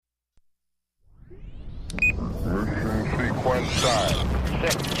Launch start.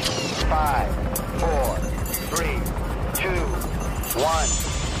 6, 5, 4, 3, 2, 1,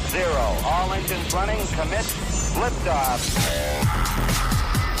 0. All engines running. Commit. Liftoff.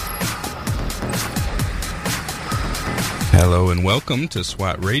 Hello and welcome to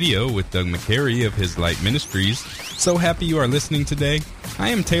SWAT Radio with Doug McCary of His Light Ministries. So happy you are listening today. I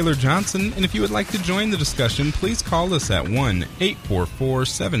am Taylor Johnson, and if you would like to join the discussion, please call us at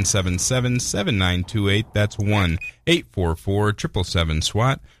 1-844-777-7928. That's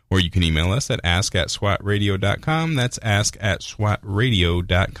 1-844-777-SWAT. Or you can email us at ask@swatradio.com. That's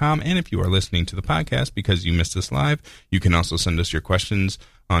ask@swatradio.com. And if you are listening to the podcast because you missed us live, you can also send us your questions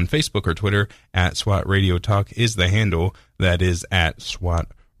on Facebook or Twitter. At SWAT Radio Talk is the handle. That is at SWAT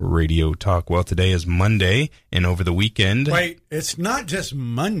Radio Talk. Well, today is Monday, and over the weekend... Wait, it's not just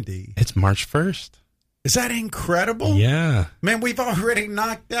Monday. It's March 1st. Is that incredible? Yeah. Man, we've already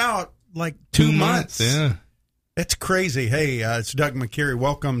knocked out like 2 months. Yeah. It's crazy. Hey, it's Doug McCary.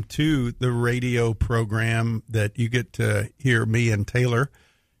 Welcome to the radio program that you get to hear me and Taylor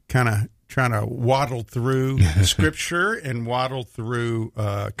kind of trying to waddle through Scripture and waddle through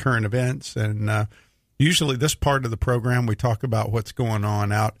current events. And usually this part of the program, we talk about what's going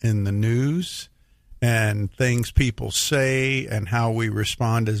on out in the news and things people say and how we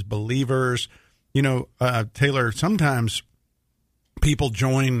respond as believers. You know, Taylor, sometimes people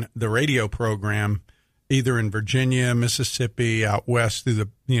join the radio program either in Virginia, Mississippi, out west through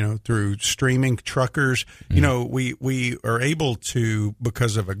through streaming truckers. Mm-hmm. You know, we are able to,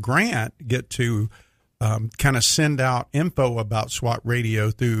 because of a grant, get to kind of send out info about SWAT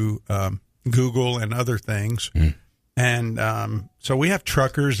Radio through Google and other things. Mm. And so we have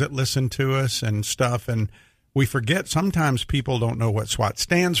truckers that listen to us and stuff, and we forget sometimes people don't know what SWAT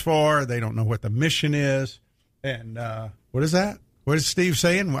stands for. They don't know what the mission is. And what is that? What is Steve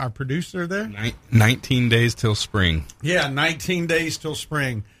saying, our producer there? 19 days till spring. Yeah, 19 days till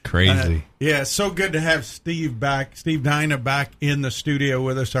spring. Crazy. Yeah, it's so good to have Steve back, Steve Dyna back in the studio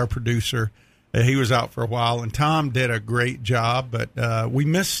with us, our producer. He was out for a while, and Tom did a great job, but we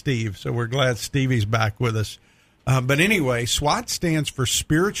missed Steve, so we're glad Stevie's back with us. But anyway, SWAT stands for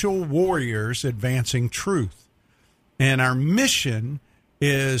Spiritual Warriors Advancing Truth. And our mission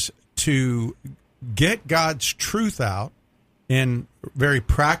is to get God's truth out in very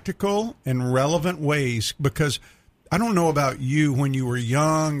practical and relevant ways, because I don't know about you when you were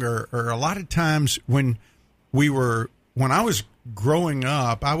young or a lot of times when I was growing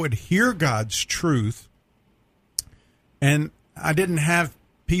up, I would hear God's truth and I didn't have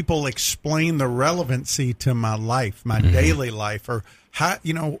people explain the relevancy to my life, my mm-hmm. daily life, or how,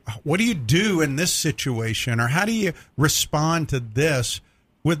 what do you do in this situation, or how do you respond to this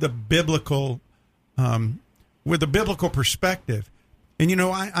with the biblical perspective. And,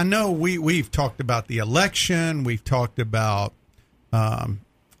 I know we've talked about the election. We've talked about, the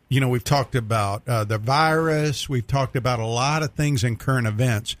virus. We've talked about a lot of things in current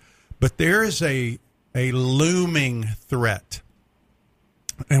events. But there is a looming threat.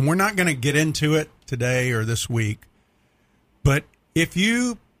 And we're not going to get into it today or this week. But if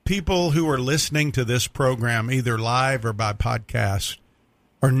you people who are listening to this program, either live or by podcast,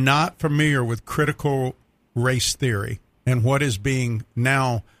 are not familiar with critical race theory and what is being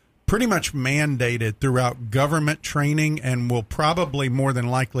now pretty much mandated throughout government training and will probably more than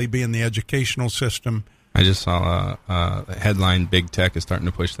likely be in the educational system. I just saw a headline, Big Tech is starting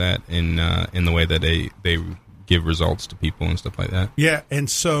to push that in the way that they give results to people and stuff like that. Yeah, and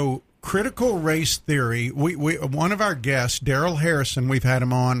so critical race theory, we one of our guests, Daryl Harrison, we've had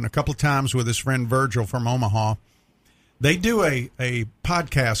him on a couple of times with his friend Virgil from Omaha. They do a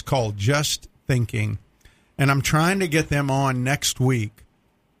podcast called Just Thinking. And I'm trying to get them on next week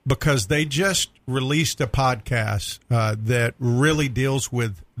because they just released a podcast that really deals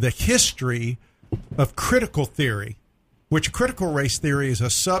with the history of critical theory, which critical race theory is a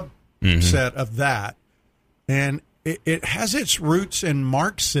subset mm-hmm. of that. And it has its roots in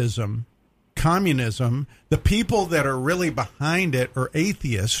Marxism, communism. The people that are really behind it are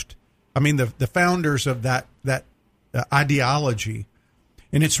atheists. I mean, the founders of that ideology.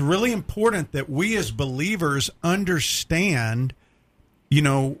 And it's really important that we as believers understand,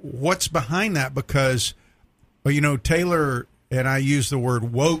 what's behind that, because, Taylor and I use the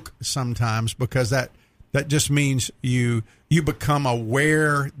word woke sometimes because that just means you become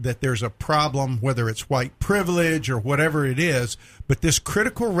aware that there's a problem, whether it's white privilege or whatever it is. But this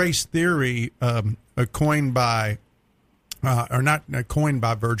critical race theory, coined by, or not coined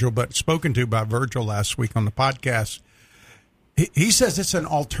by Virgil, but spoken to by Virgil last week on the podcast, he says it's an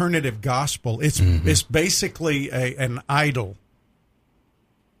alternative gospel. It's basically an idol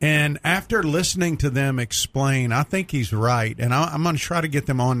And after listening to them explain, I think he's right. And I'm going to try to get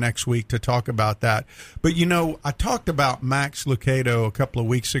them on next week to talk about that. But, I talked about Max Lucado a couple of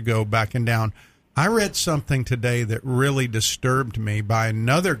weeks ago backing down. I read something today that really disturbed me by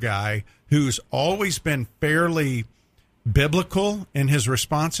another guy who's always been fairly biblical in his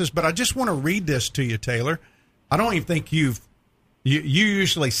responses. But I just want to read this to you, Taylor. I don't even think you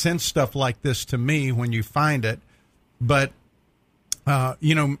usually send stuff like this to me when you find it. But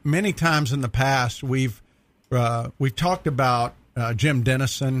many times in the past we've talked about Jim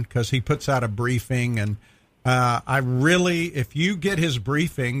Dennison because he puts out a briefing, and if you get his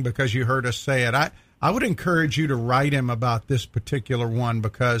briefing because you heard us say it, I would encourage you to write him about this particular one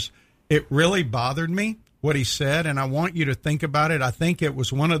because it really bothered me what he said, and I want you to think about it. I think it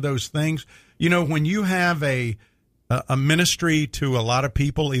was one of those things, when you have a ministry to a lot of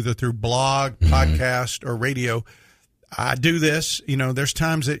people, either through blog, podcast, or radio. I do this, there's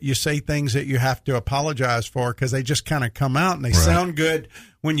times that you say things that you have to apologize for because they just kind of come out and they sound good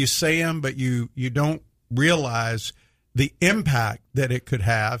when you say them, but you don't realize the impact that it could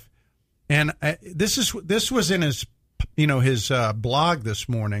have. And this was in his, his blog this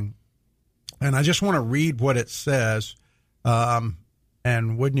morning, and I just want to read what it says.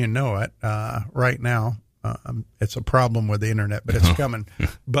 And wouldn't you know it, right now, it's a problem with the internet, but it's coming.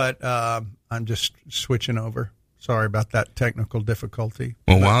 But I'm just switching over. Sorry about that technical difficulty.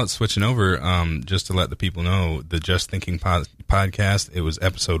 Well, while it's switching over, just to let the people know, the Just Thinking podcast, it was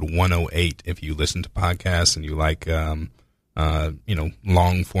episode 108. If you listen to podcasts and you like,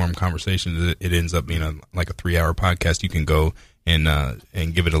 long form conversations, it ends up being like a 3-hour podcast. You can go and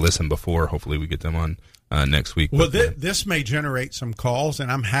give it a listen before. Hopefully we get them on next week. Well, this may generate some calls,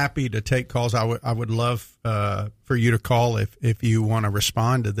 and I'm happy to take calls. I would love for you to call if you want to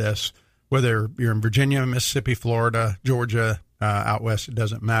respond to this. Whether you're in Virginia, Mississippi, Florida, Georgia, out west, it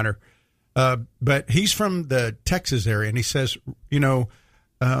doesn't matter. But he's from the Texas area, and he says, there's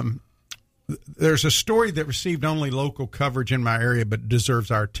a story that received only local coverage in my area but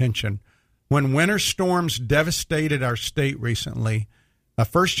deserves our attention. When winter storms devastated our state recently,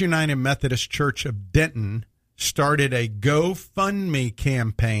 First United Methodist Church of Denton started a GoFundMe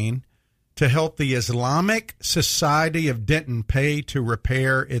campaign to help the Islamic Society of Denton pay to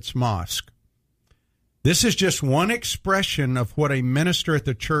repair its mosque. This is just one expression of what a minister at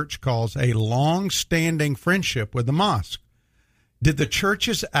the church calls a long-standing friendship with the mosque. Did the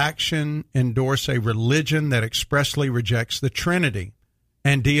church's action endorse a religion that expressly rejects the Trinity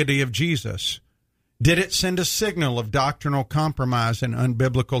and deity of Jesus? Did it send a signal of doctrinal compromise and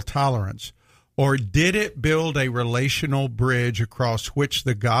unbiblical tolerance? Or did it build a relational bridge across which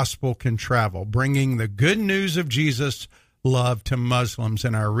the gospel can travel, bringing the good news of Jesus' love to Muslims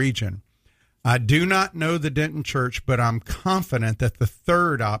in our region? I do not know the Denton Church, but I'm confident that the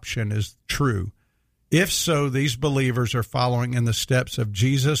third option is true. If so, these believers are following in the steps of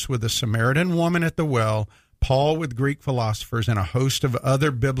Jesus with the Samaritan woman at the well, Paul with Greek philosophers, and a host of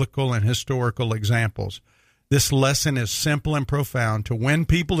other biblical and historical examples. This lesson is simple and profound. To win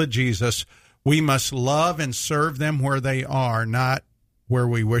people to Jesus, we must love and serve them where they are, not where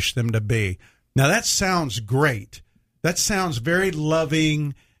we wish them to be. Now, that sounds great. That sounds very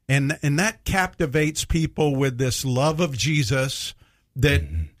loving, and that captivates people with this love of Jesus that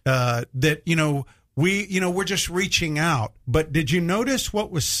we're just reaching out. But did you notice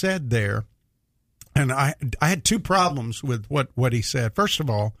what was said there? And I had two problems with what he said. First of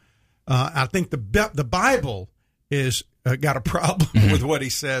all, I think the Bible is got a problem with what he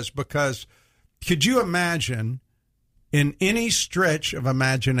says, because could you imagine in any stretch of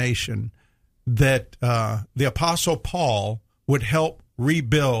imagination that the Apostle Paul would help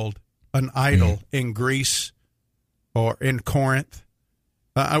rebuild an idol in Greece or in Corinth?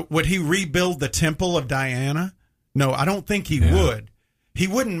 Would he rebuild the temple of Diana? No, I don't think he would. He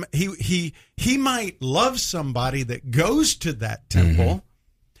wouldn't. He might love somebody that goes to that temple,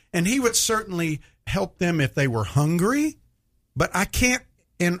 and he would certainly help them if they were hungry. But I can't,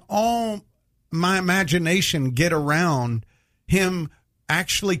 in all my imagination, get around him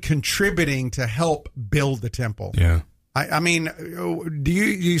actually contributing to help build the temple. Yeah. I mean, do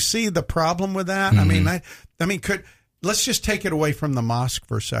you see the problem with that? I mean, let's just take it away from the mosque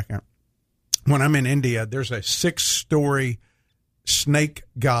for a second. When I'm in India, there's a 6-story snake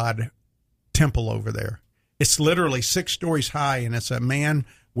god temple over there. It's literally 6 stories high, and it's a man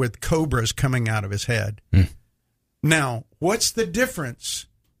with cobras coming out of his head. Now, what's the difference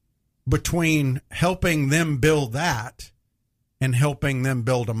between helping them build that and helping them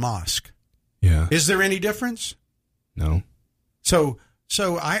build a mosque? Yeah. Is there any difference? No. So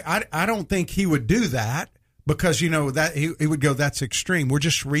I don't think he would do that. because, that he would go, that's extreme. We're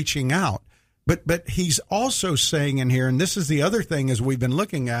just reaching out. But he's also saying in here, and this is the other thing as we've been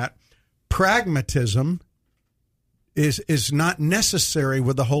looking at, pragmatism is not necessary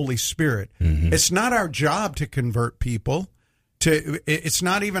with the Holy Spirit. Mm-hmm. It's not our job to convert people. It's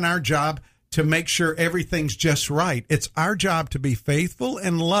not even our job to make sure everything's just right. It's our job to be faithful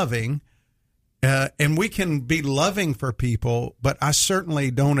and loving, and we can be loving for people, but I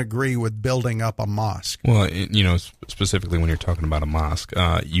certainly don't agree with building up a mosque. Well, specifically when you're talking about a mosque,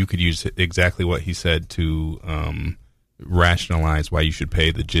 you could use exactly what he said to rationalize why you should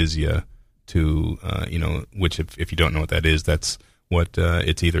pay the jizya to, which if you don't know what that is, that's what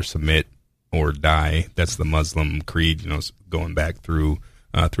it's either submit or die. That's the Muslim creed, going back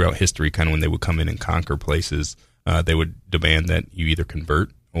throughout history, kind of when they would come in and conquer places, they would demand that you either convert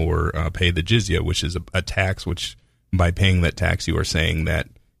or pay the jizya, which is a tax, which by paying that tax, you are saying that,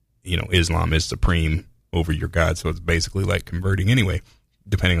 Islam is supreme over your God. So it's basically like converting anyway,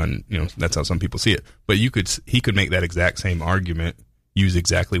 depending on, that's how some people see it. But he could make that exact same argument, use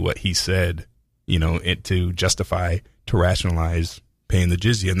exactly what he said, to justify, to rationalize paying the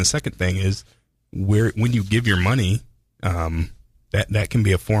jizya. And the second thing is when you give your money, that can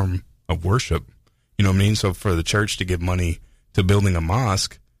be a form of worship. You know what I mean? So for the church to give money to building a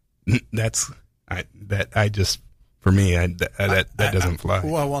mosque, that doesn't fly.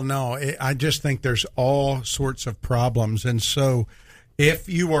 Well, no, I just think there's all sorts of problems. And so if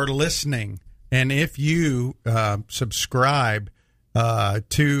you are listening and if you subscribe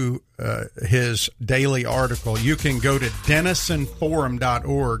to his daily article, you can go to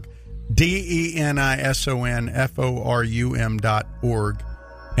denisonforum.org, DENISONFORUM.org,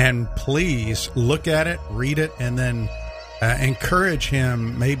 and please look at it, read it, and then encourage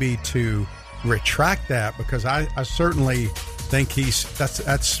him maybe to retract that, because I certainly think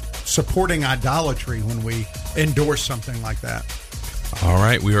that's supporting idolatry when we endorse something like that. All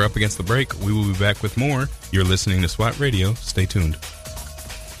right, we are up against the break. We will be back with more. You're listening to SWAT Radio. Stay tuned.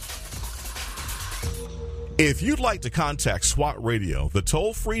 If you'd like to contact SWAT Radio, the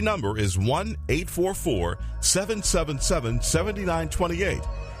toll-free number is 1-844-777-7928.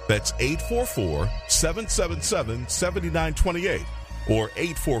 That's 844-777-7928 or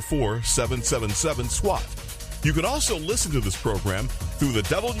 844-777-SWAT. You can also listen to this program through the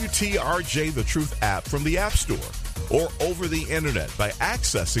WTRJ The Truth app from the App Store or over the internet by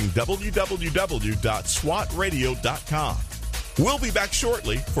accessing www.swatradio.com. We'll be back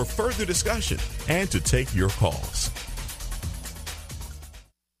shortly for further discussion and to take your calls.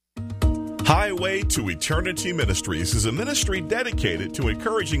 Highway to Eternity Ministries is a ministry dedicated to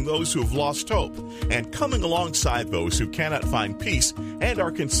encouraging those who have lost hope and coming alongside those who cannot find peace and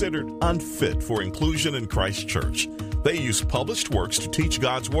are considered unfit for inclusion in Christ Church. They use published works to teach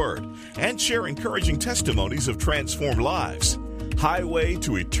God's Word and share encouraging testimonies of transformed lives. Highway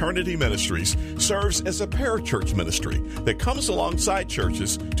to Eternity Ministries serves as a parachurch ministry that comes alongside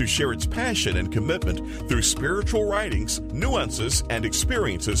churches to share its passion and commitment through spiritual writings, nuances, and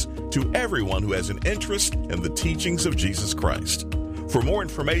experiences to everyone who has an interest in the teachings of Jesus Christ. For more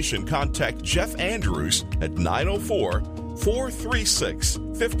information, contact Jeff Andrews at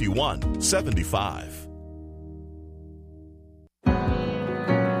 904-436-5175.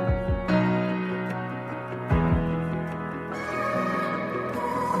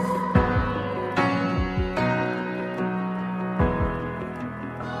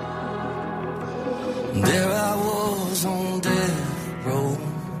 There I was on death row,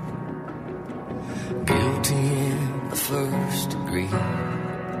 guilty in the first degree,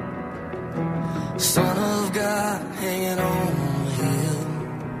 Son of God hanging on a hill,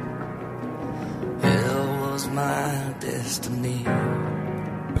 hell was my destiny.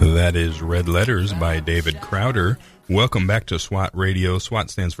 That is Red Letters by David Crowder. Welcome back to SWAT Radio. SWAT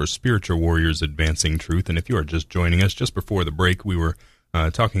stands for Spiritual Warriors Advancing Truth. And if you are just joining us, just before the break, we were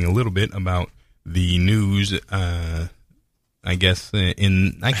talking a little bit about the news, I guess,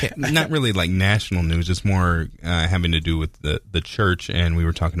 not really like national news. It's more having to do with the church. And we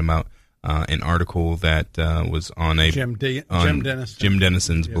were talking about an article that was on Jim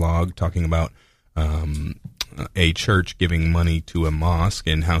Dennison's blog, talking about a church giving money to a mosque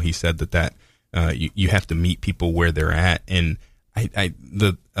and how he said that you have to meet people where they're at. And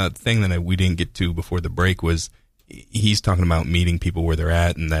the thing that we didn't get to before the break was he's talking about meeting people where they're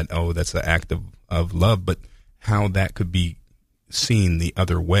at and that, that's the act of love, but how that could be seen the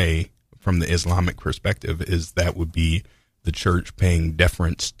other way from the Islamic perspective is that would be the church paying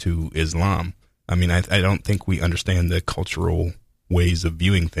deference to Islam. I mean, I don't think we understand the cultural ways of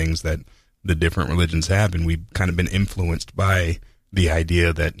viewing things that the different religions have, and we've kind of been influenced by the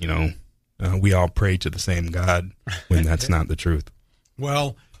idea that, we all pray to the same God when that's not the truth.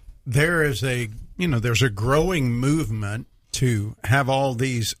 Well, there's a growing movement to have all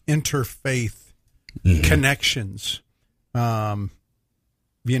these interfaith connections, and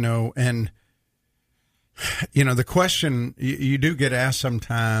the question you do get asked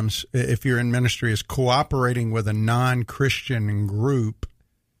sometimes if you're in ministry is cooperating with a non-Christian group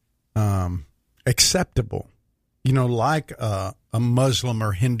acceptable? Like a Muslim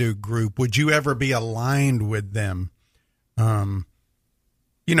or Hindu group, would you ever be aligned with them?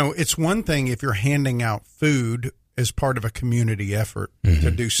 It's one thing if you're handing out food as part of a community effort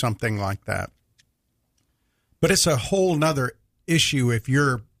to do something like that. But it's a whole nother issue if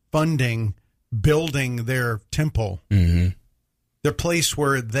you're funding building their temple, the place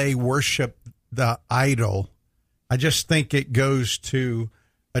where they worship the idol. I just think it goes to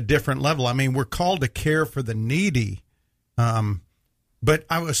a different level. I mean, we're called to care for the needy. But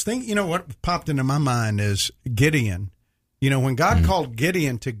I was thinking, what popped into my mind is Gideon. When God called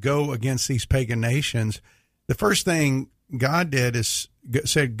Gideon to go against these pagan nations, the first thing God did is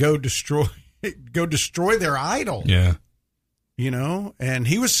said, go destroy their idol. Yeah. And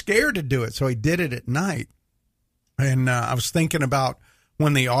he was scared to do it. So he did it at night. And I was thinking about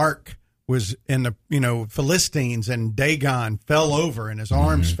when the ark was in the, Philistines and Dagon fell over and his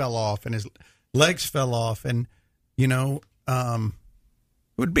arms fell off and his legs fell off. And, it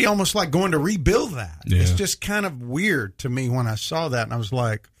would be almost like going to rebuild that. Yeah. It's just kind of weird to me when I saw that. And I was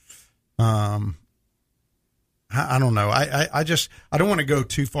like, I don't know. I don't want to go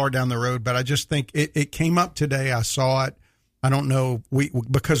too far down the road, but I just think it came up today. I saw it. I don't know.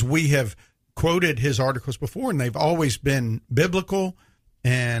 Because we have quoted his articles before and they've always been biblical.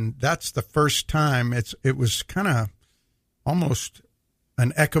 And that's the first time it was kind of almost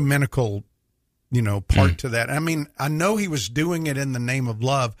an ecumenical, part to that. I mean, I know he was doing it in the name of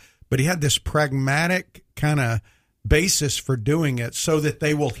love, but he had this pragmatic kind of basis for doing it so that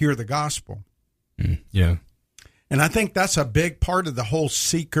they will hear the gospel. Yeah. And I think that's a big part of the whole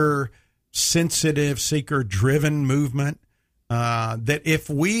seeker-sensitive, seeker-driven movement, that if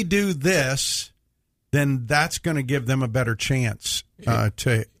we do this, then that's going to give them a better chance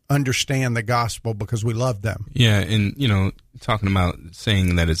to understand the gospel because we love them. Yeah, and, talking about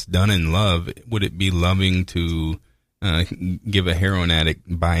saying that it's done in love, would it be loving to give a heroin addict,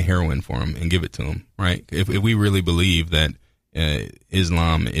 buy heroin for him and give it to him, right? If we really believe that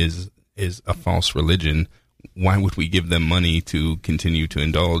Islam is a false religion, why would we give them money to continue to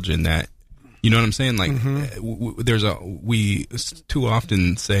indulge in that? You know what I'm saying? Like, we too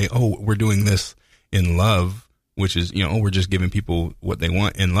often say, oh, we're doing this in love, which is, we're just giving people what they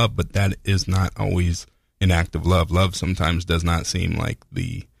want in love, but that is not always an act of love. Love sometimes does not seem like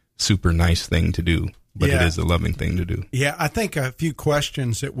the super nice thing to do, but it is a loving thing to do. Yeah, I think a few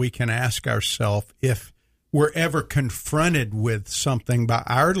questions that we can ask ourselves if we're ever confronted with something by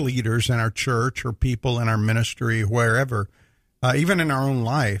our leaders in our church or people in our ministry, wherever, even in our own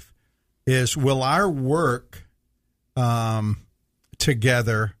life, is will our work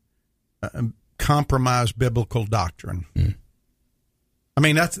together compromise biblical doctrine? I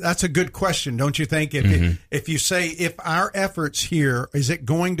mean, that's a good question, don't you think? If you say, if our efforts here, is it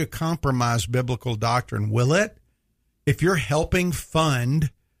going to compromise biblical doctrine? Will it? If you're helping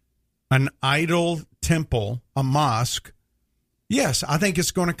fund an idol temple, a mosque, yes, I think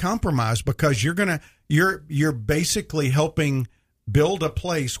it's going to compromise because you're basically helping build a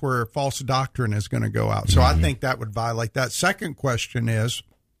place where false doctrine is going to go out. So I think that would violate that. Second question is,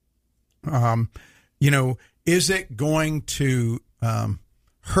 is it going to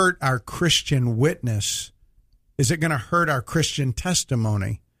hurt our Christian witness? Is it going to hurt our Christian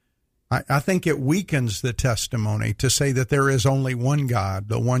testimony? I think it weakens the testimony to say that there is only one God,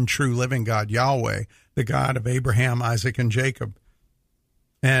 the one true living God, Yahweh, the God of Abraham, Isaac, and Jacob.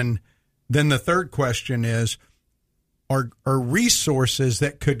 And then the third question is, are resources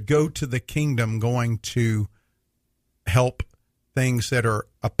that could go to the kingdom going to help things that are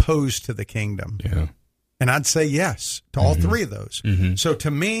opposed to the kingdom? Yeah. And I'd say yes to all three of those. So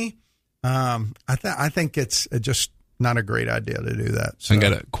to me, I think it's just not a great idea to do that. So. I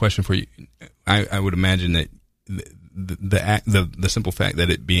got a question for you. I would imagine that the simple fact that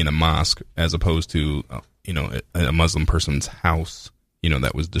it being a mosque as opposed to a Muslim person's house,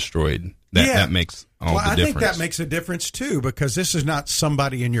 that was destroyed, that makes all the difference. I think that makes a difference too, because this is not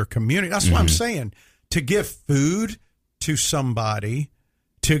somebody in your community. That's what I'm saying. To give food to somebody,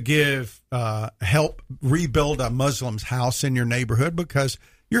 to give help rebuild a Muslim's house in your neighborhood, because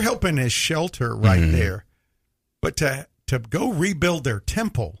you're helping his shelter right there. But to go rebuild their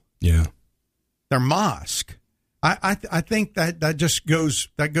temple, their mosque, I think that just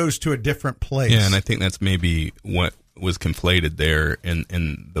goes to a different place. Yeah, and I think that's maybe what was conflated there in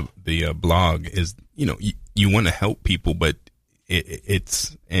the blog is, you want to help people, but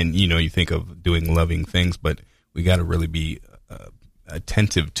it's and you think of doing loving things, but we got to really be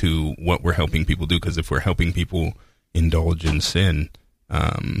attentive to what we're helping people do, because if we're helping people indulge in sin,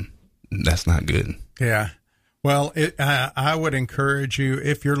 that's not good. Yeah. Well, I would encourage you,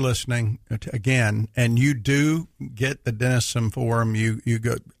 if you're listening again, and you do get the Denison Forum, you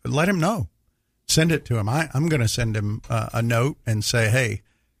go, let him know, send it to him. I'm going to send him a note and say, hey,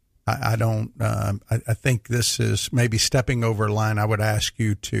 I think this is maybe stepping over a line. I would ask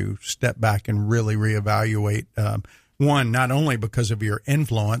you to step back and really reevaluate. One, not only because of your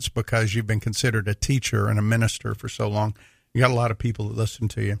influence, because you've been considered a teacher and a minister for so long. You got a lot of people that listen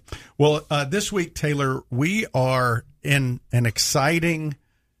to you. Well, this week, Taylor, we are in an exciting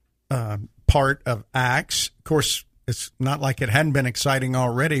part of Acts. Of course, it's not like it hadn't been exciting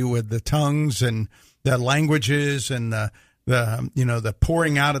already with the tongues and the languages and the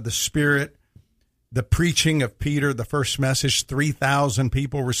pouring out of the Spirit, the preaching of Peter, the first message, 3,000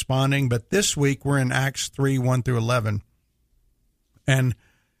 people responding. But this week we're in Acts 3, 1 through 11. And,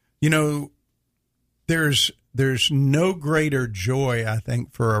 there's no greater joy, I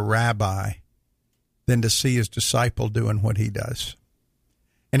think, for a rabbi than to see his disciple doing what he does.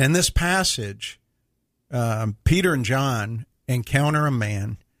 And in this passage, Peter and John encounter a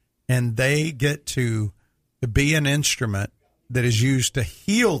man, and they get to be an instrument that is used to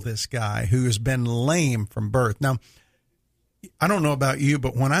heal this guy who has been lame from birth. Now, I don't know about you,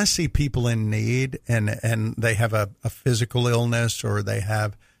 but when I see people in need and they have a physical illness or they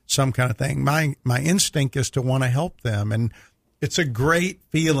have some kind of thing, my instinct is to want to help them. And it's a great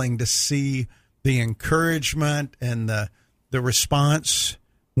feeling to see the encouragement and the response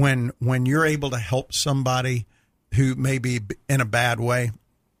when you're able to help somebody who may be in a bad way.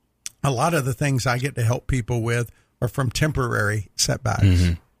 A lot of the things I get to help people with are from temporary setbacks.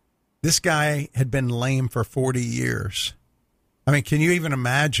 Mm-hmm. This guy had been lame for 40 years. I mean, can you even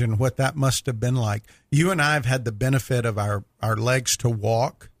imagine what that must have been like? You and I have had the benefit of our legs to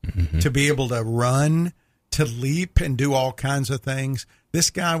walk, mm-hmm. to be able to run, to leap and do all kinds of things. This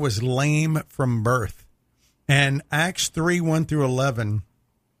guy was lame from birth. And Acts 3, 1 through 11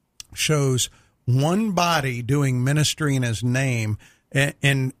 shows one body doing ministry in his name.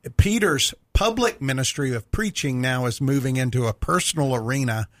 And Peter's public ministry of preaching now is moving into a personal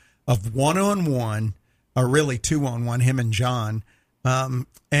arena of one-on-one, or really two-on-one, him and John.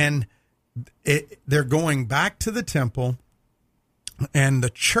 And they're going back to the temple, and the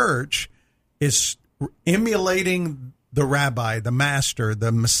church is emulating the rabbi, the master,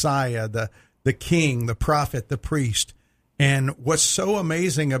 the Messiah, the king, the prophet, the priest. And what's so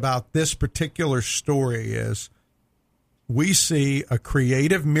amazing about this particular story is we see a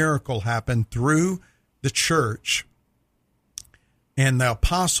creative miracle happen through the church and the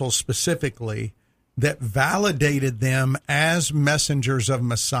apostles specifically that validated them as messengers of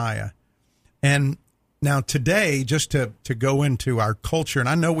Messiah. And now today, just to go into our culture, and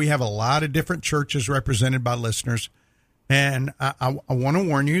I know we have a lot of different churches represented by listeners, and I want to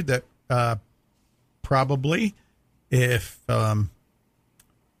warn you that probably if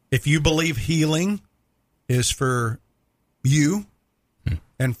you believe healing is for you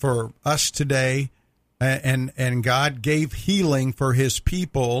and for us today, and God gave healing for his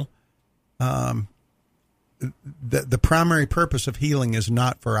people, the primary purpose of healing is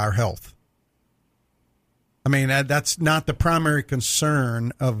not for our health. I mean, that's not the primary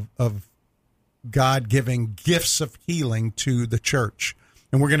concern of God giving gifts of healing to the church.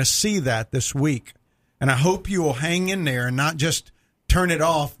 And we're going to see that this week. And I hope you will hang in there and not just turn it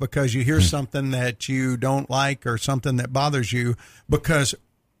off because you hear something that you don't like or something that bothers you. Because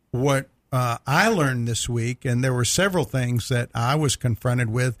what I learned this week, and there were several things that I was confronted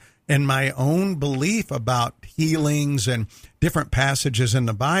with in my own belief about healings and different passages in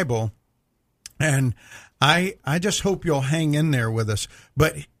the Bible. And I just hope you'll hang in there with us.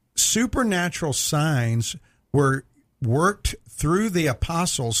 But supernatural signs were worked through the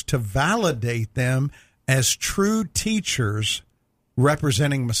apostles to validate them as true teachers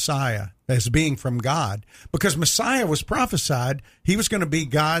representing Messiah, as being from God. Because Messiah was prophesied, he was going to be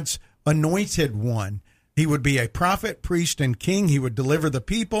God's anointed one. He would be a prophet, priest, and king. He would deliver the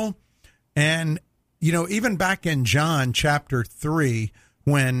people. And, even back in John chapter 3,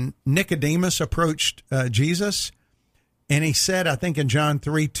 when Nicodemus approached Jesus, and he said, I think in John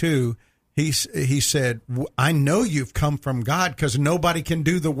 3:2, he said, I know you've come from God because nobody can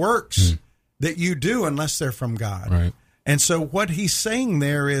do the works that you do unless they're from God. Right. And so what he's saying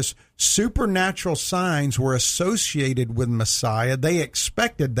there is supernatural signs were associated with Messiah. They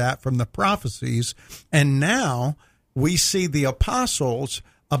expected that from the prophecies. And now we see the apostles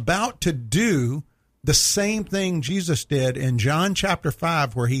about to do the same thing Jesus did in John chapter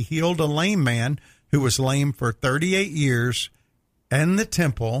 5, where he healed a lame man who was lame for 38 years in the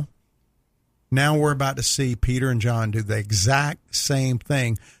temple. Now we're about to see Peter and John do the exact same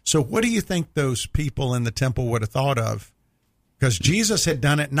thing. So what do you think those people in the temple would have thought of? Because Jesus had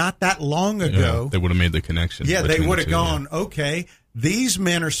done it not that long ago. Yeah, they would have made the connection. Yeah, they would have two, gone, okay, these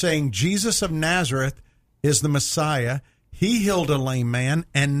men are saying Jesus of Nazareth is the Messiah. He healed a lame man,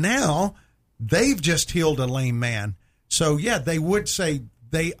 and now they've just healed a lame man. So, yeah, they would say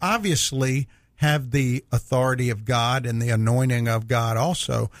they obviously have the authority of God and the anointing of God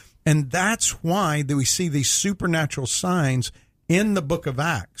also. And that's why we see these supernatural signs in the book of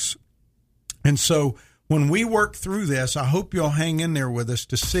Acts. And so when we work through this, I hope you'll hang in there with us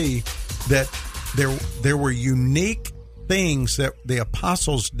to see that there were unique things that the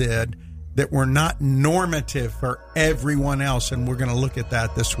apostles did that were not normative for everyone else. And we're going to look at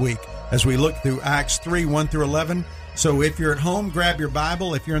that this week as we look through Acts 3, 1 through 11. So if you're at home, grab your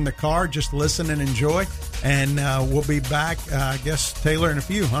Bible. If you're in the car, just listen and enjoy. And we'll be back, I guess, Taylor, in a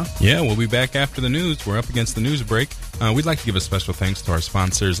few, huh? Yeah, we'll be back after the news. We're up against the news break. We'd like to give a special thanks to our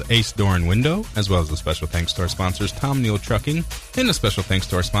sponsors, Ace Door and Window, as well as a special thanks to our sponsors, Tom Neal Trucking, and a special thanks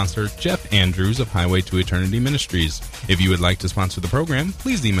to our sponsor, Jeff Andrews of Highway to Eternity Ministries. If you would like to sponsor the program,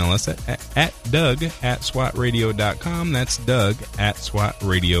 please email us at Doug@SWATradio.com. That's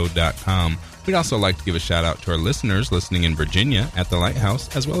Doug@SWATradio.com. We'd also like to give a shout out to our listeners listening in Virginia at the Lighthouse,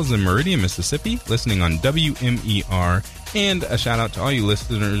 as well as in Meridian, Mississippi, listening on WMER, and a shout out to all you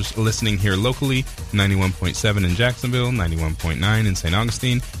listeners listening here locally, 91.7 in Jacksonville, 91.9 in St.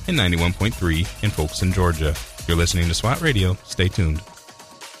 Augustine, and 91.3 in Folkson, Georgia. You're listening to SWAT Radio. Stay tuned.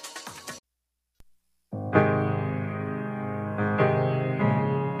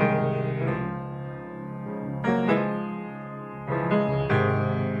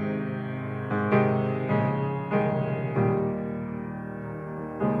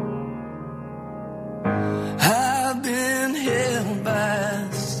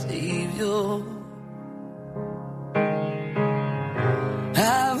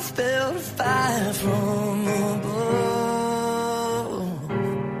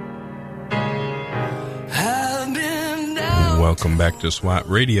 Welcome back to SWAT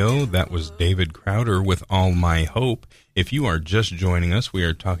Radio. That was David Crowder with All My Hope. If you are just joining us, we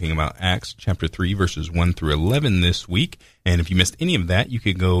are talking about Acts chapter 3, verses 1 through 11 this week. And if you missed any of that, you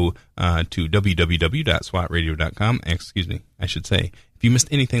could go to www.swatradio.com. Excuse me, I should say. If you missed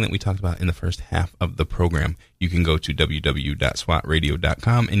anything that we talked about in the first half of the program, you can go to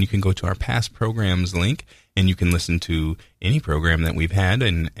www.swatradio.com and you can go to our past programs link, and you can listen to any program that we've had.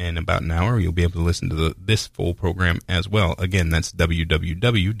 And in about an hour, you'll be able to listen to this full program as well. Again, that's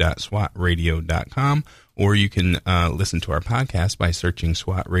www.swatradio.com, or you can listen to our podcast by searching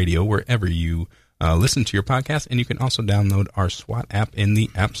SWAT Radio wherever you listen to your podcast, and you can also download our SWAT app in the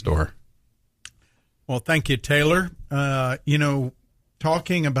App Store. Well, thank you, Taylor.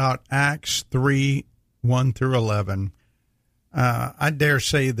 Talking about Acts 3, 1 through 11, I dare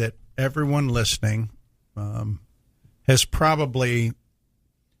say that everyone listening has probably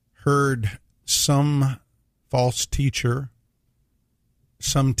heard some false teacher,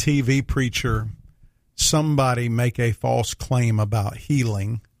 some TV preacher, somebody make a false claim about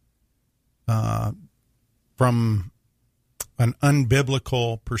healing from an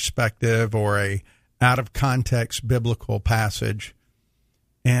unbiblical perspective or a out-of-context biblical passage.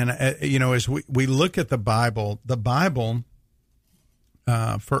 And, as we look at the Bible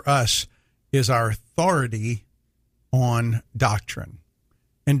for us is our authority on doctrine.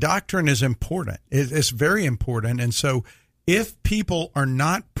 And doctrine is important. It's very important. And so if people are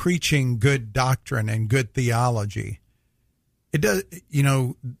not preaching good doctrine and good theology, it does,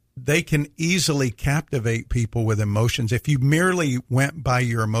 they can easily captivate people with emotions. If you merely went by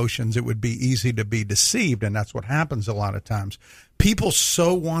your emotions, it would be easy to be deceived, and that's what happens a lot of times. People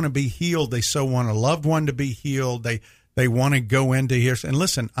so want to be healed. They so want a loved one to be healed. They want to go into here. And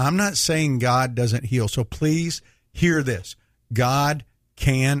listen, I'm not saying God doesn't heal, so please hear this. God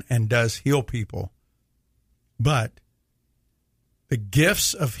can and does heal people, but the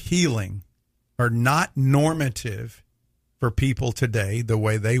gifts of healing are not normative for people today the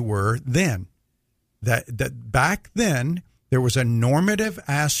way they were then. That back then there was a normative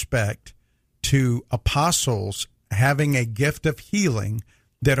aspect to apostles having a gift of healing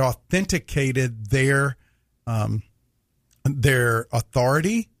that authenticated their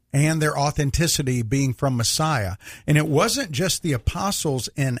authority and their authenticity being from Messiah. And it wasn't just the apostles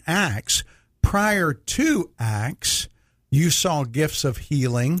in Acts. Prior to Acts, you saw gifts of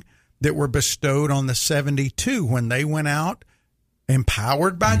healing that were bestowed on the 72 when they went out,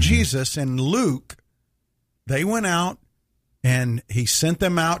 empowered by Jesus. In Luke, they went out and he sent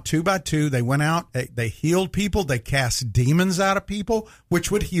them out 2 by 2. They went out, they healed people, they cast demons out of people,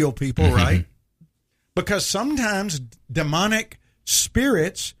 which would heal people, right? Because sometimes demonic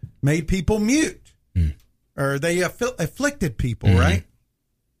spirits made people mute, or they afflicted people, right?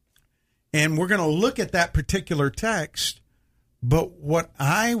 And we're going to look at that particular text. But what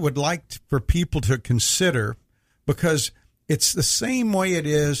I would like for people to consider, because it's the same way it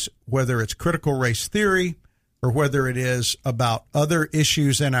is, whether it's critical race theory or whether it is about other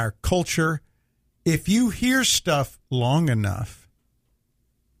issues in our culture, if you hear stuff long enough,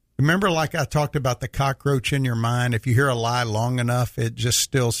 remember like I talked about the cockroach in your mind, if you hear a lie long enough, it just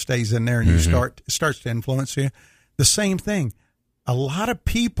still stays in there and it starts to influence you. The same thing. A lot of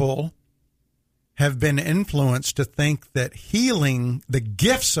people have been influenced to think that healing, the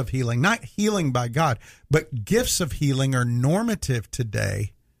gifts of healing, not healing by God, but gifts of healing are normative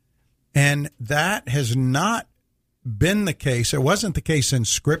today. And that has not been the case. It wasn't the case in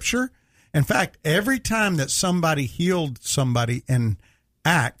Scripture. In fact, every time that somebody healed somebody in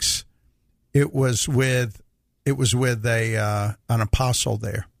Acts, it was with an apostle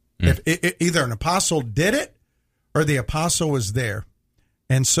there. Either an apostle did it or the apostle was there.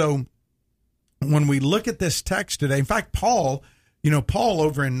 And so when we look at this text today, in fact, Paul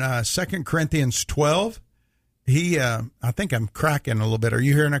over in 2 Corinthians 12, I think I'm cracking a little bit. Are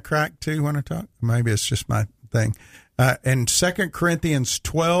you hearing a crack too when I talk? Maybe it's just my thing. In 2 Corinthians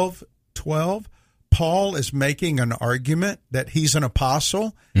 12, Paul is making an argument that he's an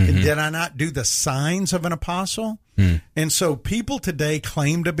apostle. And did I not do the signs of an apostle? And so people today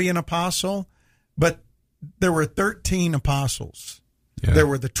claim to be an apostle, but there were 13 apostles. Yeah. There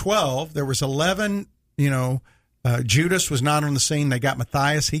were the 12. There was 11, Judas was not on the scene. They got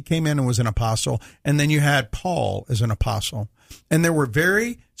Matthias. He came in and was an apostle. And then you had Paul as an apostle. And there were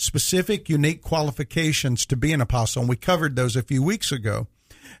very specific, unique qualifications to be an apostle. And we covered those a few weeks ago.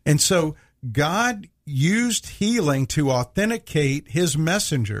 And so God used healing to authenticate his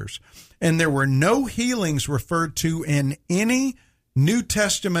messengers. And there were no healings referred to in any New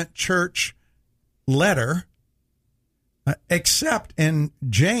Testament church letter, except in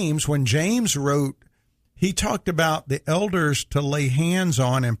James. When James wrote, he talked about the elders to lay hands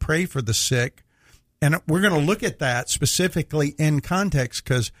on and pray for the sick. And we're going to look at that specifically in context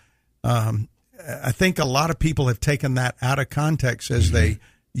because I think a lot of people have taken that out of context as they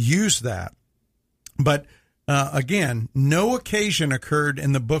use that. But again, no occasion occurred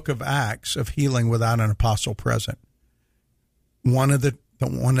in the book of Acts of healing without an apostle present. One of the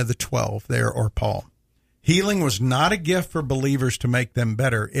 12 there, or Paul. Healing was not a gift for believers to make them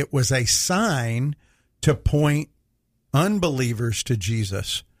better. It was a sign to point unbelievers to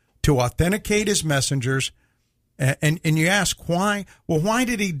Jesus, to authenticate his messengers. And you ask why? Well, why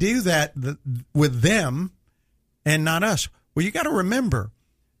did he do that with them and not us? Well, you got to remember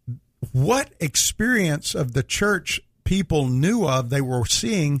what experience of the church people knew of, they were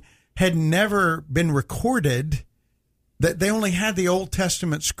seeing, had never been recorded. That they only had the Old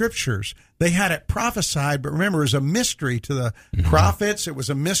Testament scriptures. They had it prophesied, but remember, it was a mystery to the prophets. It was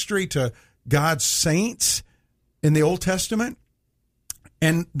a mystery to God's saints in the Old Testament.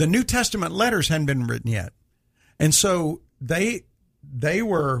 And the New Testament letters hadn't been written yet. And so they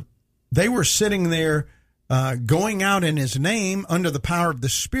were sitting there going out in his name under the power of the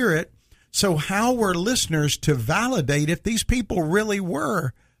Spirit. So how were listeners to validate if these people really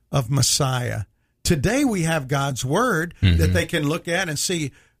were of Messiah? Today we have God's word that they can look at and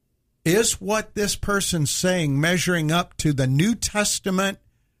see, is what this person's saying measuring up to the New Testament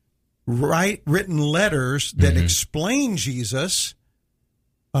written letters that explain Jesus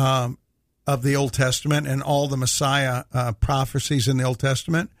of the Old Testament and all the Messiah prophecies in the Old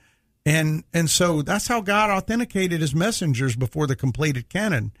Testament? And so that's how God authenticated his messengers before the completed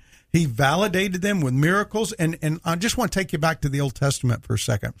canon. He validated them with miracles. And I just want to take you back to the Old Testament for a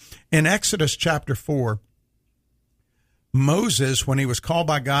second. In Exodus chapter 4, Moses, when he was called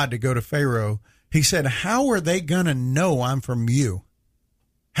by God to go to Pharaoh, he said, how are they going to know I'm from you?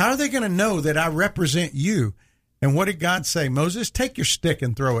 How are they going to know that I represent you? And what did God say? Moses, take your stick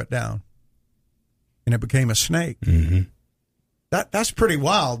and throw it down. And it became a snake. That's pretty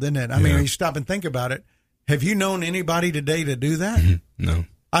wild, isn't it? I mean, you stop and think about it. Have you known anybody today to do that? No.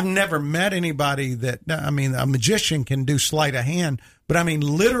 I've never met anybody a magician can do sleight of hand, but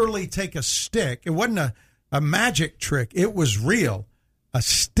literally take a stick. It wasn't a magic trick. It was real. a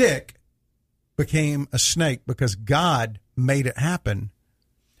stick became a snake because God made it happen.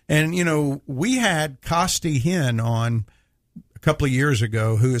 And, you know, we had Costi Hinn on a couple of years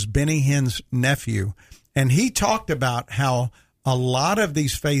ago, who is Benny Hinn's nephew. And he talked about how a lot of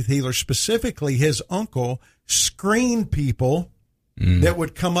these faith healers, specifically his uncle, screened people that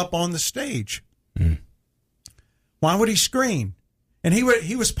would come up on the stage. Why would he screen? And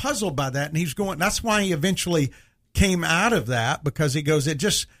he was puzzled by that, and he was going, that's why he eventually came out of that, because he goes,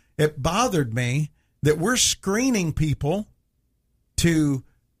 it bothered me that we're screening people to,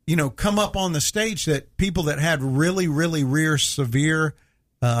 you know, come up on the stage, that people that had really, really rare, severe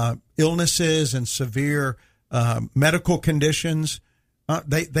illnesses and severe medical conditions,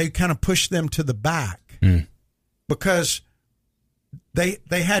 they kind of pushed them to the back because they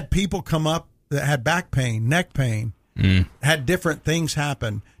had people come up that had back pain, neck pain, had different things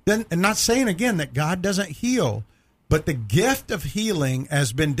happen. And not saying again that God doesn't heal, but the gift of healing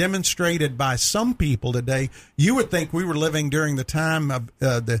has been demonstrated by some people today. You would think we were living during the time of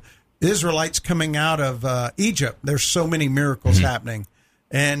the Israelites coming out of Egypt. There's so many miracles happening.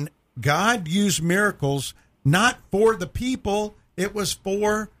 And God used miracles not for the people. It was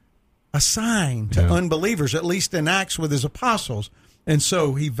for a sign to unbelievers, at least in Acts with his apostles. And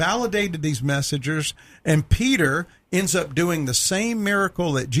so he validated these messengers, and Peter ends up doing the same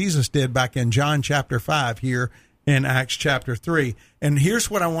miracle that Jesus did back in John chapter 5 here in Acts chapter 3. And here's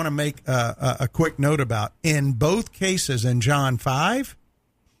what I want to make a quick note about. In both cases, in John 5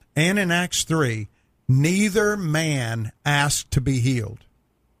 and in Acts 3, neither man asked to be healed.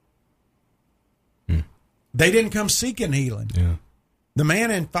 They didn't come seeking healing. Yeah. The man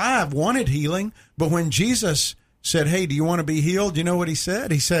in 5 wanted healing, but when Jesus said, hey, do you want to be healed? You know what he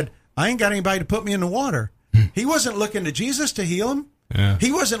said? He said, I ain't got anybody to put me in the water. He wasn't looking to Jesus to heal him. Yeah.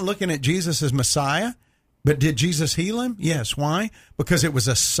 He wasn't looking at Jesus as Messiah. But did Jesus heal him? Yes. Why? Because it was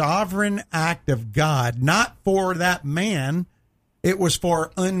a sovereign act of God, not for that man. It was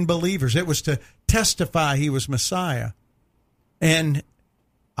for unbelievers. It was to testify he was Messiah. And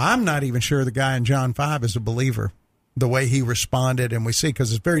I'm not even sure the guy in John 5 is a believer, the way he responded. And we see,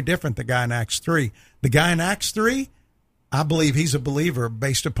 because it's very different, the guy in Acts 3. The guy in Acts 3, I believe he's a believer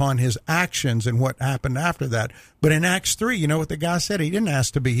based upon his actions and what happened after that. But in Acts 3, you know what the guy said? He didn't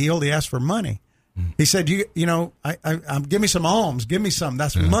ask to be healed. He asked for money. He said, you know, give me some alms. Give me some.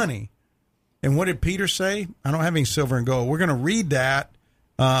 That's money. And what did Peter say? I don't have any silver and gold. We're going to read that.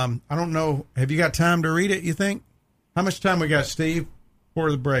 I don't know. Have you got time to read it, you think? How much time we got, Steve,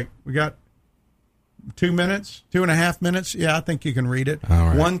 before the break? We got 2 minutes, 2.5 minutes. Yeah, I think you can read it. All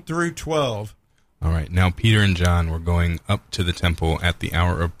right. 1 through 12. All right. Now Peter and John were going up to the temple at the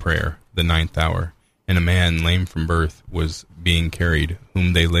hour of prayer, the 9th hour. And a man lame from birth was being carried,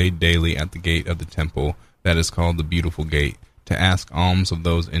 whom they laid daily at the gate of the temple, that is called the Beautiful Gate, to ask alms of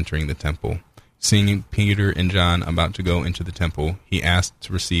those entering the temple. Seeing Peter and John about to go into the temple, he asked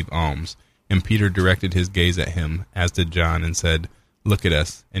to receive alms. And Peter directed his gaze at him, as did John, and said, Look at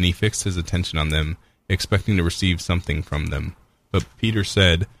us. And he fixed his attention on them, expecting to receive something from them. But Peter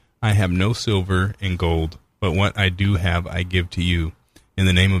said, I have no silver and gold, but what I do have I give to you. In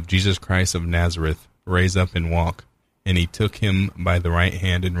the name of Jesus Christ of Nazareth, raise up and walk. And he took him by the right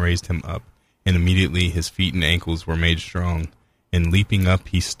hand and raised him up. And immediately his feet and ankles were made strong. And leaping up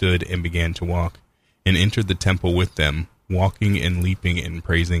he stood and began to walk, and entered the temple with them, walking and leaping and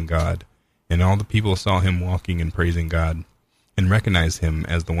praising God. And all the people saw him walking and praising God, and recognized him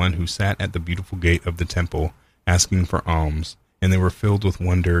as the one who sat at the beautiful gate of the temple, asking for alms. And they were filled with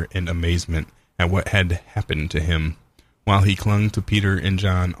wonder and amazement at what had happened to him. While he clung to Peter and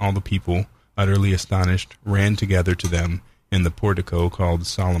John, all the people, utterly astonished, ran together to them in the portico called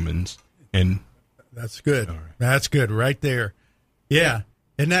Solomon's. And that's good. Right. That's good right there. Yeah.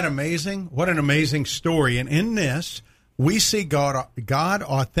 Isn't that amazing? What an amazing story. And in this, we see God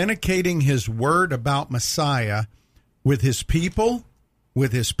authenticating his word about Messiah with his people,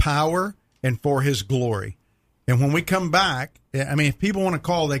 with his power, and for his glory. And when we come back, I mean, if people want to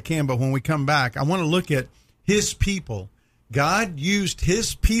call, they can, but when we come back, I want to look at his people. God used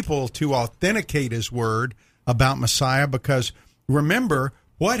his people to authenticate his word about Messiah, because remember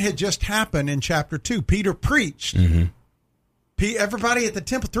what had just happened in chapter 2. Peter preached. Everybody at the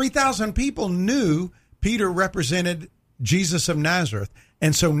temple, 3,000 people knew Peter represented Jesus of Nazareth.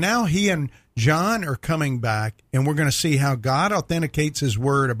 And so now he and John are coming back, and we're going to see how God authenticates his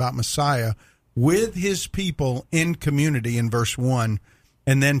word about Messiah with his people in community in verse 1.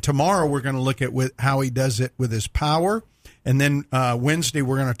 And then tomorrow we're going to look at how he does it with his power. And then Wednesday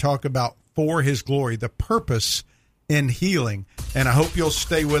we're going to talk about for his glory, the purpose in healing. And I hope you'll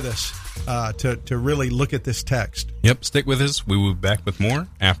stay with us. to really look at this text. Yep, stick with us. We will be back with more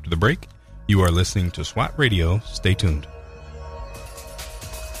after the break. You are listening to SWAT Radio. Stay tuned.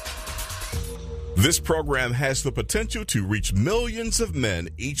 This program has the potential to reach millions of men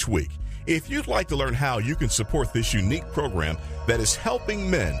each week. If you'd like to learn how you can support this unique program that is helping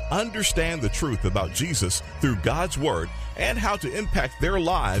men understand the truth about Jesus through God's Word and how to impact their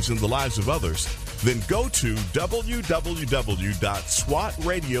lives and the lives of others, then go to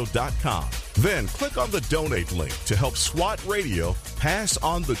www.swatradio.com. Then click on the donate link to help SWAT Radio pass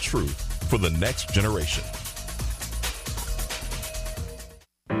on the truth for the next generation.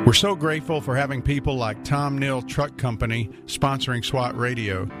 We're so grateful for having people like Tom Neal Truck Company sponsoring SWAT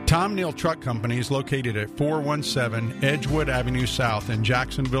Radio. Tom Neal Truck Company is located at 417 Edgewood Avenue South in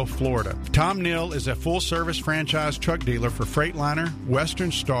Jacksonville, Florida. Tom Neal is a full-service franchise truck dealer for Freightliner,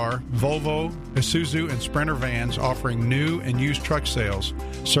 Western Star, Volvo, Isuzu, and Sprinter vans, offering new and used truck sales,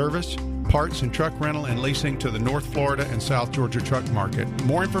 service, parts and truck rental and leasing to the North Florida and South Georgia truck market.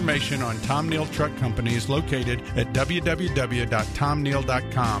 More information on Tom Neal Truck Company is located at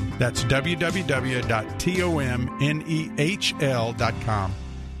www.tomneal.com. That's www.tomnehl.com.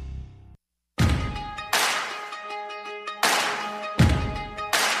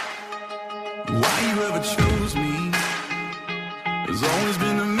 Why you ever chose me has always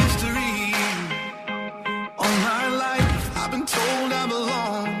been a mystery. All my life I've been told I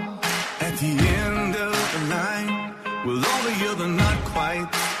belong at the end of the line. With all the other not quite,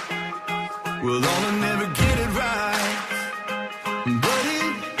 with all the never get it right. But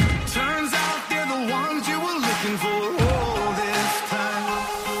it turns out they're the ones you were looking for all this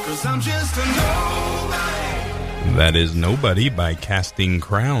time. 'Cause I'm just a nobody. That is Nobody by Casting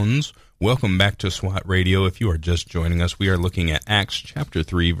Crowns. Welcome back to SWAT Radio. If you are just joining us, we are looking at Acts chapter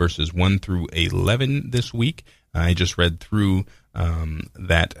 3, verses 1 through 11 this week. I just read through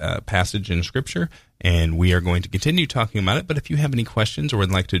that passage in Scripture, and we are going to continue talking about it. But if you have any questions or would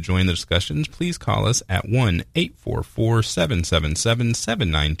like to join the discussions, please call us at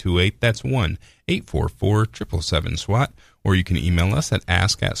 1-844-777-7928. That's 1-844-777-SWAT. Or you can email us at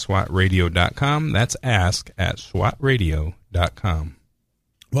ask@swatradio.com. That's ask@swatradio.com.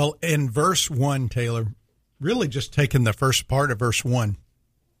 Well, in verse 1, Taylor, really just taking the first part of verse 1,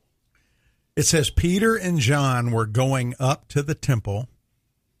 it says, Peter and John were going up to the temple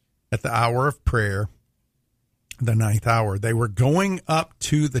at the hour of prayer, the 9th hour. They were going up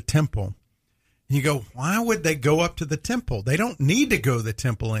to the temple. And you go, why would they go up to the temple? They don't need to go to the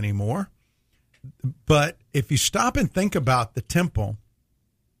temple anymore. But if you stop and think about the temple,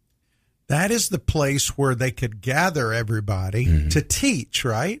 that is the place where they could gather everybody to teach,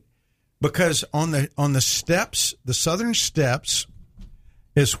 right? Because on the steps, the southern steps,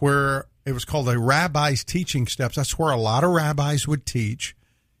 is where it was called the rabbi's teaching steps. That's where a lot of rabbis would teach.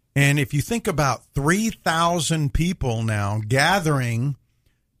 And if you think about 3,000 people now gathering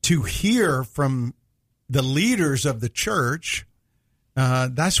to hear from the leaders of the church,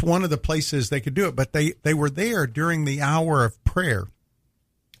 that's one of the places they could do it. But they were there during the hour of prayer.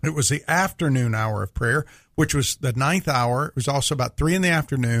 It was the afternoon hour of prayer, which was the 9th hour. It was also about 3 in the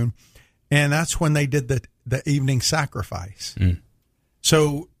afternoon. And that's when they did the evening sacrifice.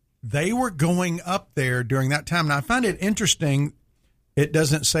 So they were going up there during that time. Now, I find it interesting. It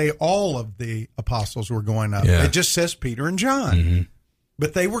doesn't say all of the apostles were going up. Yeah. It just says Peter and John.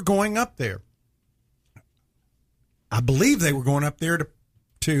 But they were going up there. I believe they were going up there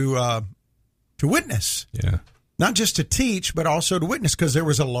to witness. Yeah. Not just to teach, but also to witness, because there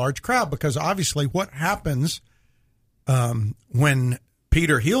was a large crowd. Because obviously what happens when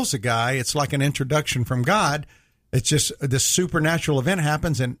Peter heals a guy, it's like an introduction from God. It's just this supernatural event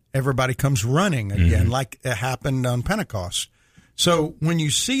happens and everybody comes running again, like it happened on Pentecost. So when you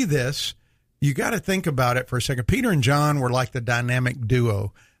see this, you got to think about it for a second. Peter and John were like the dynamic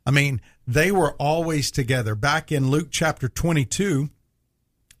duo. I mean, they were always together. Back in Luke chapter 22,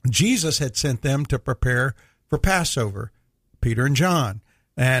 Jesus had sent them to prepare for Passover, Peter and John.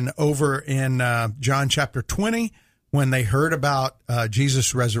 And over in John chapter 20, when they heard about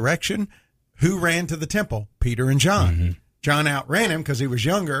Jesus' resurrection, who ran to the temple? Peter and John. John outran him because he was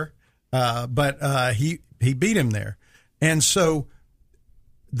younger, but he beat him there. And so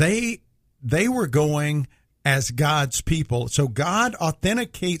they were going as God's people. So God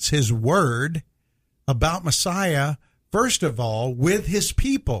authenticates his word about Messiah, first of all, with his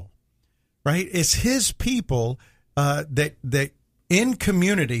people, right? It's his people that in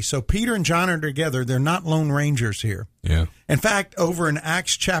community. So Peter and John are together. They're not lone rangers here. Yeah. In fact, over in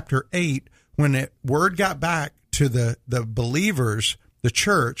Acts chapter 8, when the word got back to the believers, the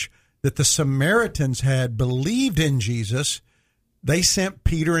church, that the Samaritans had believed in Jesus, they sent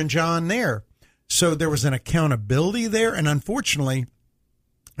Peter and John there. So there was an accountability there. And unfortunately,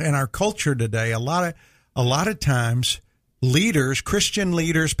 in our culture today, a lot of times leaders, Christian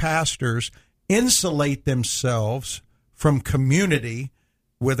leaders, pastors, insulate themselves from community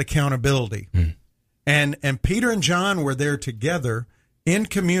with accountability. And Peter and John were there together in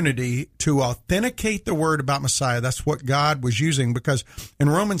community to authenticate the word about Messiah. That's what God was using, because in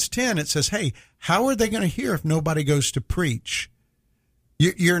Romans 10, it says, hey, how are they going to hear if nobody goes to preach?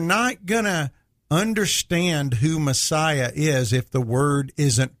 You're not going to understand who Messiah is if the word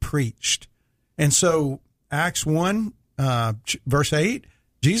isn't preached. And so Acts 1, verse 8,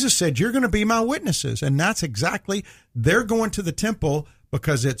 Jesus said, you're going to be my witnesses. And that's exactly, they're going to the temple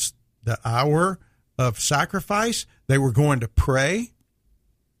because it's the hour of sacrifice. They were going to pray.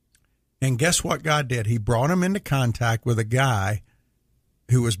 And guess what God did? He brought them into contact with a guy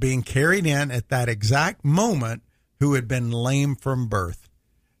who was being carried in at that exact moment who had been lame from birth.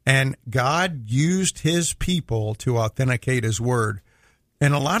 And God used his people to authenticate his word.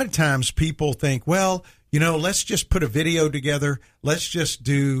 And a lot of times people think, well, let's just put a video together. Let's just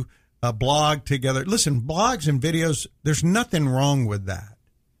do a blog together. Listen, blogs and videos, there's nothing wrong with that.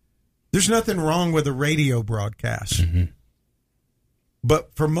 There's nothing wrong with a radio broadcast. Mm-hmm.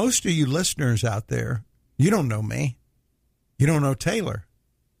 But for most of you listeners out there, you don't know me. You don't know Taylor.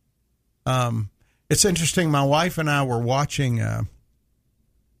 It's interesting. My wife and I were watching a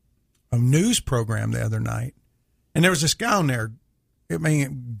news program the other night, and there was this guy on there. I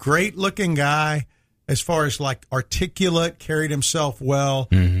mean, great looking guy as far as like articulate, carried himself well,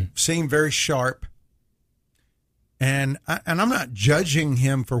 seemed very sharp. And I'm not judging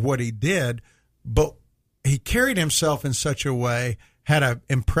him for what he did, but he carried himself in such a way, had an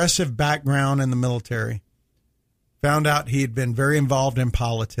impressive background in the military, found out he had been very involved in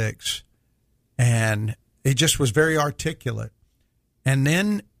politics, and he just was very articulate. And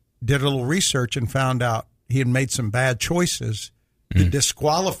then did a little research and found out he had made some bad choices that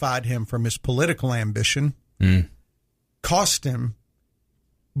disqualified him from his political ambition, cost him.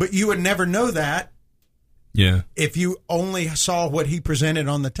 But you would never know that if you only saw what he presented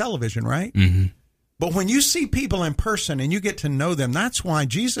on the television, right? Mm-hmm. But when you see people in person and you get to know them, that's why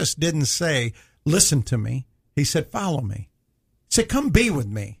Jesus didn't say, listen to me. He said, follow me. He said, come be with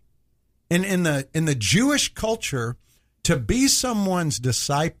me. And in the Jewish culture, to be someone's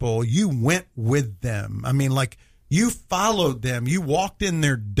disciple, you went with them. I mean, like, you followed them. You walked in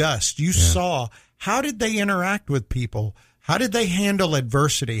their dust. You saw, how did they interact with people? How did they handle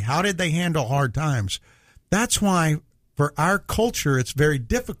adversity? How did they handle hard times? That's why for our culture, it's very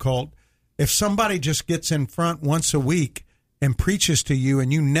difficult if somebody just gets in front once a week and preaches to you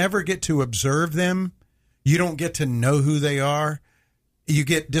and you never get to observe them. You don't get to know who they are. You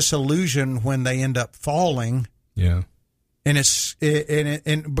get disillusioned when they end up falling. Yeah. And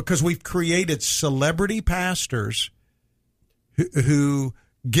and because we've created celebrity pastors who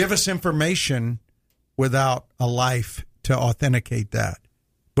give us information without a life to authenticate that.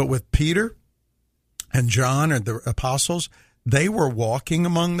 But with Peter and John and the apostles, they were walking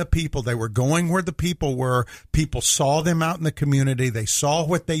among the people. They were going where the people were. People saw them out in the community. They saw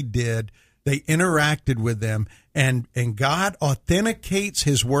what they did. They interacted with them. And God authenticates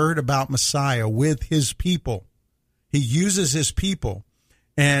his word about Messiah with his people. He uses his people.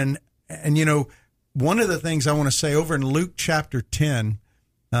 And one of the things I want to say over in Luke chapter 10,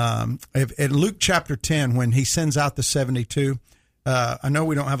 in Luke chapter 10, when he sends out the 72, I know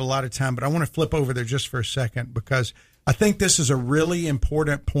we don't have a lot of time, but I want to flip over there just for a second because I think this is a really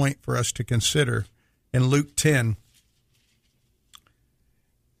important point for us to consider in Luke 10.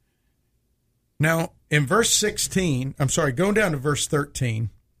 Now, in verse 16, going down to verse 13,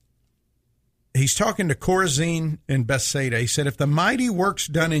 he's talking to Chorazin and Bethsaida. He said, if the mighty works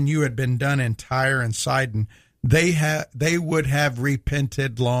done in you had been done in Tyre and Sidon, they would have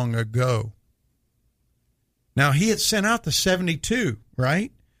repented long ago. Now, he had sent out the 72,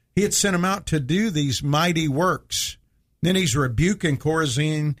 right? He had sent them out to do these mighty works. Then he's rebuking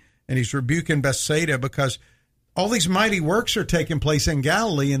Chorazin and he's rebuking Bethsaida because all these mighty works are taking place in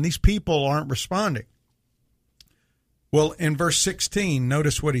Galilee and these people aren't responding. Well, in verse 16,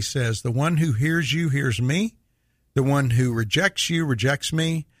 notice what he says. The one who hears you hears me. The one who rejects you rejects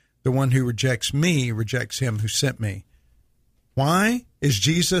me. The one who rejects me rejects him who sent me. Why is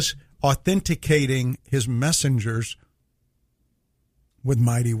Jesus authenticating his messengers with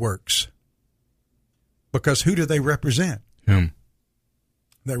mighty works? Because who do they represent? Him.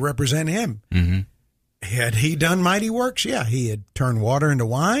 They represent him. Mm-hmm. Had he done mighty works? Yeah, he had turned water into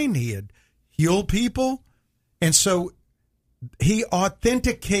wine. He had healed people. And so he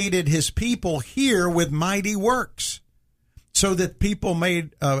authenticated his people here with mighty works. so that people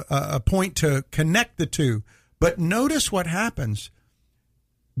made a point to connect the two. But notice what happens.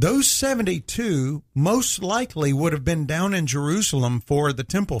 Those 72 most likely would have been down in Jerusalem for the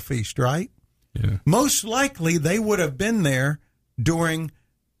temple feast, right? Yeah. Most likely they would have been there during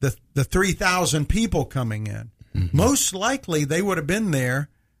the 3,000 people coming in. Mm-hmm. Most likely they would have been there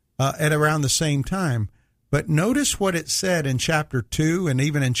at around the same time. But notice what it said in chapter 2 and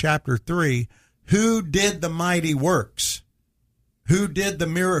even in chapter 3. Who did the mighty works? Who did the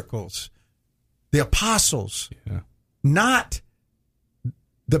miracles? The apostles. Yeah. Not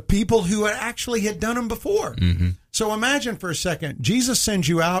the people who actually had done them before. Mm-hmm. So imagine for a second, Jesus sends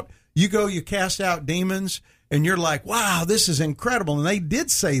you out, you go, you cast out demons, and you're like, wow, this is incredible. And they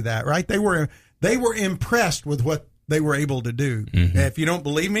did say that, right? They were impressed with what they were able to do. Mm-hmm. If you don't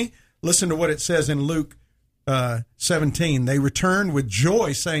believe me, listen to what it says in Luke 17. They returned with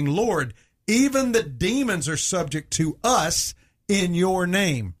joy, saying, Lord, even the demons are subject to us in your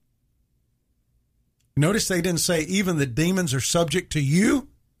name. Notice they didn't say, even the demons are subject to you.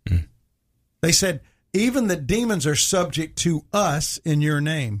 Mm. They said, even the demons are subject to us in your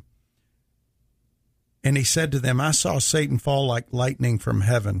name. And he said to them, I saw Satan fall like lightning from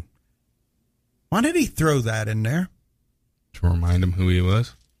heaven. Why did he throw that in there? To remind them who he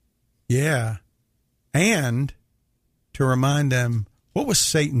was? Yeah. And to remind them, what was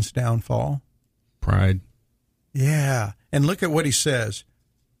Satan's downfall? Pride. Yeah. And look at what he says.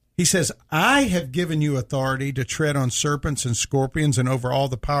 He says, I have given you authority to tread on serpents and scorpions and over all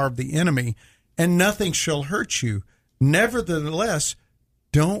the power of the enemy, and nothing shall hurt you. Nevertheless,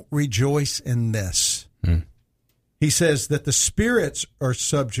 don't rejoice in this. He says that the spirits are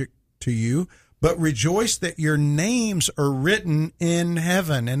subject to you, but rejoice that your names are written in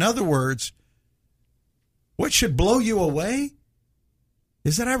heaven. In other words, what should blow you away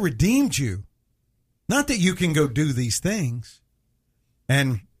is that I redeemed you. Not that you can go do these things.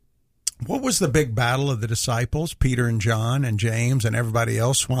 And what was the big battle of the disciples, Peter and John and James and everybody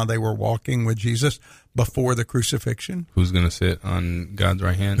else while they were walking with Jesus before the crucifixion? Who's going to sit on God's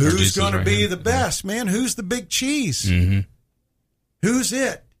right hand? Who's going to be the best, man? Who's the big cheese? Mm-hmm. Who's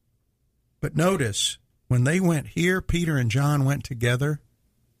it? But notice, when they went here, Peter and John went together,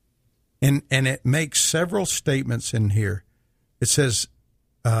 and it makes several statements in here. It says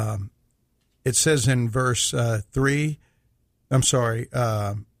in verse 3,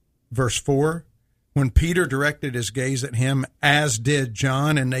 verse 4, when Peter directed his gaze at him, as did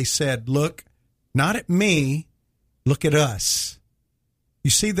John, and they said, look, not at me, look at us. You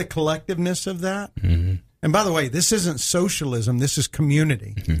see the collectiveness of that? Mm-hmm. And by the way, this isn't socialism, this is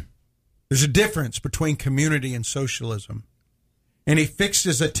community. Mm-hmm. There's a difference between community and socialism. And he fixed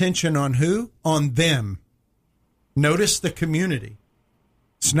his attention on who? On them. Notice the community.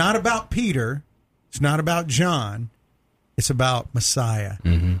 It's not about Peter. It's not about John. It's about Messiah.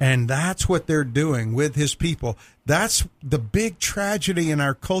 Mm-hmm. And that's what they're doing with his people. That's the big tragedy in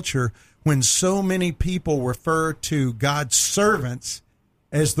our culture when so many people refer to God's servants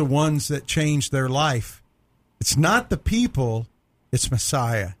as the ones that change their life. It's not the people, it's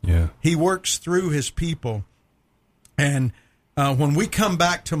Messiah. Yeah. He works through his people. And when we come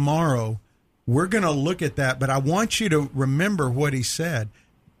back tomorrow, we're going to look at that. But I want you to remember what he said.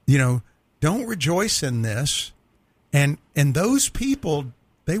 You know, don't rejoice in this. And those people,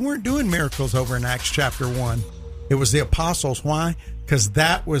 they weren't doing miracles over in Acts chapter 1. It was the apostles. Why? Because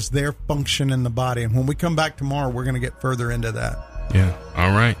that was their function in the body. And when we come back tomorrow, we're going to get further into that. Yeah.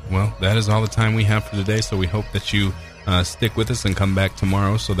 All right. Well, that is all the time we have for today. So we hope that you stick with us and come back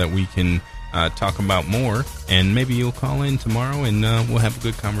tomorrow so that we can talk about more. And maybe you'll call in tomorrow and we'll have a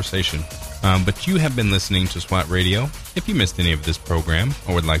good conversation. But you have been listening to SWAT Radio. If you missed any of this program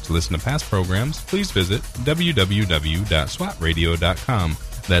or would like to listen to past programs, please visit www.swatradio.com.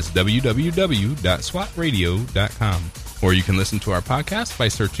 That's www.swatradio.com. Or you can listen to our podcast by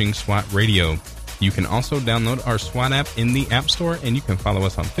searching SWAT Radio. You can also download our SWAT app in the App Store, and you can follow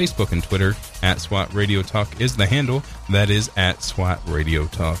us on Facebook and Twitter at SWAT Radio Talk is the handle. That is at SWAT Radio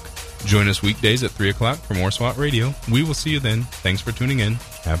Talk. Join us weekdays at 3 o'clock for more SWAT Radio. We will see you then. Thanks for tuning in.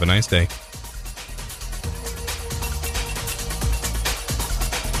 Have a nice day.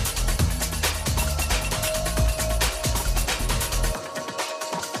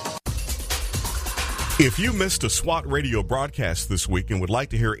 If you missed a SWAT Radio broadcast this week and would like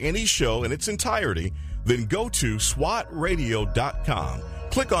to hear any show in its entirety, then go to SWATradio.com.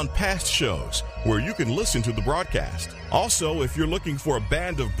 Click on past shows where you can listen to the broadcast. Also, if you're looking for a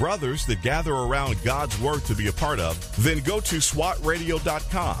band of brothers that gather around God's Word to be a part of, then go to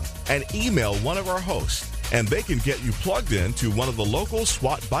SWATradio.com and email one of our hosts, and they can get you plugged in to one of the local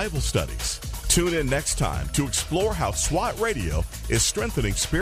SWAT Bible studies. Tune in next time to explore how SWAT Radio is strengthening spirit.